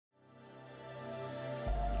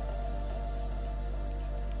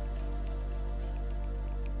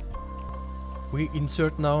We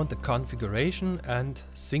insert now the configuration and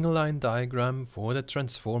single line diagram for the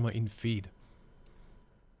transformer in feed.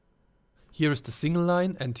 Here is the single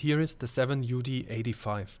line and here is the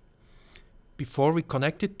 7UD85. Before we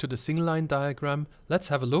connect it to the single line diagram, let's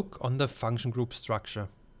have a look on the function group structure.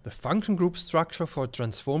 The function group structure for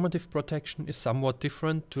transformative protection is somewhat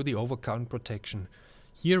different to the overcurrent protection.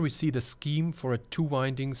 Here we see the scheme for a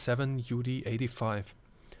two-winding 7UD85.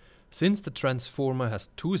 Since the transformer has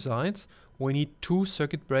two sides, we need two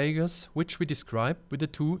circuit breakers, which we describe with the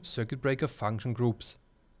two circuit breaker function groups.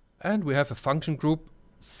 And we have a function group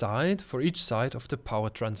side for each side of the power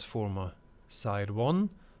transformer, side 1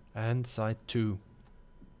 and side 2.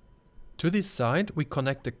 To this side we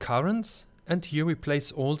connect the currents, and here we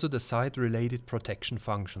place also the side related protection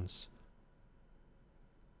functions.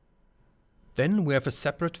 Then we have a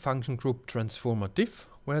separate function group transformer diff,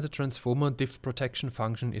 where the transformer diff protection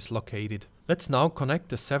function is located. Let's now connect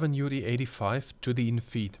the 7UD85 to the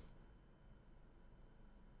infeed.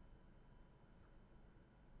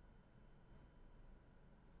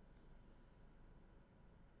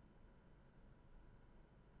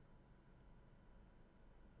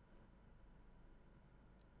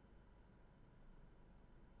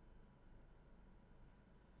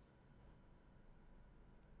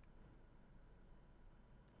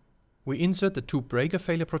 We insert the two breaker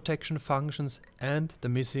failure protection functions and the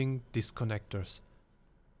missing disconnectors.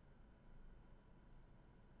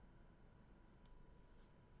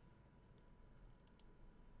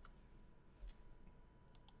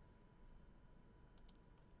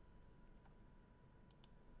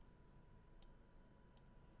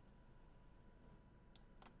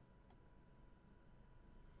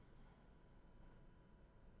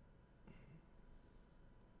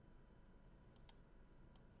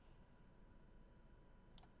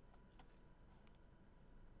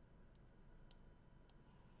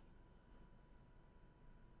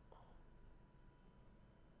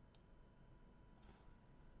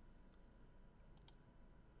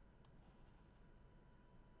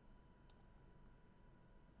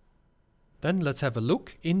 Then let's have a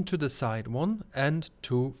look into the side 1 and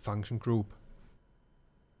 2 function group.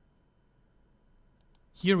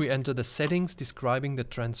 Here we enter the settings describing the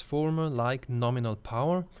transformer, like nominal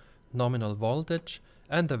power, nominal voltage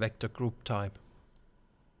and the vector group type.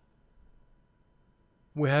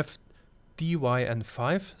 We have dy and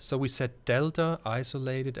 5, so we set delta,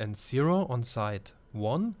 isolated and 0 on side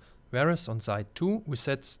 1, whereas on side 2 we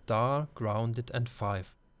set star, grounded and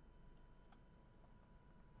 5.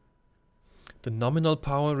 The nominal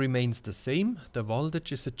power remains the same, the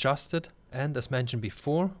voltage is adjusted, and as mentioned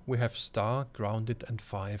before, we have star, grounded and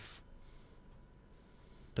 5.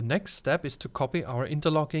 The next step is to copy our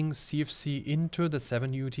interlocking CFC into the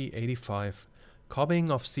 7UD85.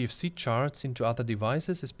 Copying of CFC charts into other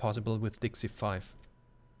devices is possible with DIGSI 5.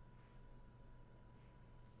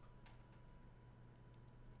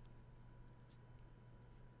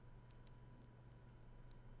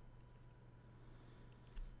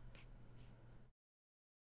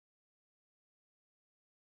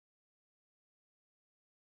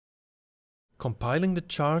 Compiling the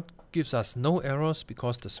chart gives us no errors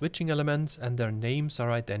because the switching elements and their names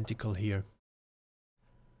are identical here.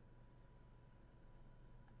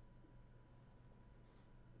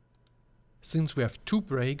 Since we have two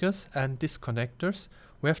breakers and disconnectors,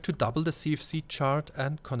 we have to double the CFC chart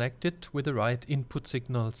and connect it with the right input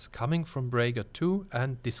signals coming from breaker 2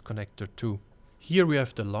 and disconnector 2. Here we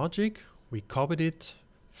have the logic, we copied it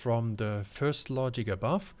from the first logic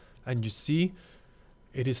above, and you see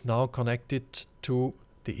it is now connected to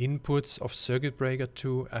the inputs of circuit breaker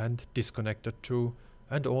 2 and disconnector 2,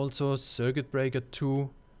 and also circuit breaker 2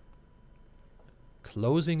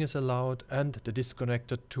 closing is allowed, and the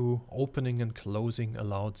disconnector 2 opening and closing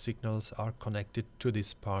allowed signals are connected to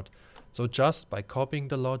this part. So just by copying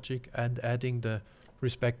the logic and adding the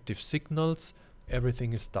respective signals,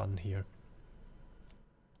 everything is done here.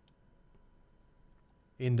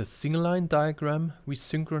 In the single line diagram, we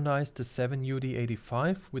synchronize the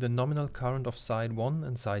 7UD85 with a nominal current of side 1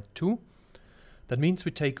 and side 2. That means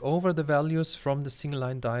we take over the values from the single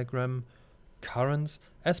line diagram currents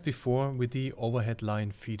as before with the overhead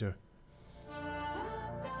line feeder.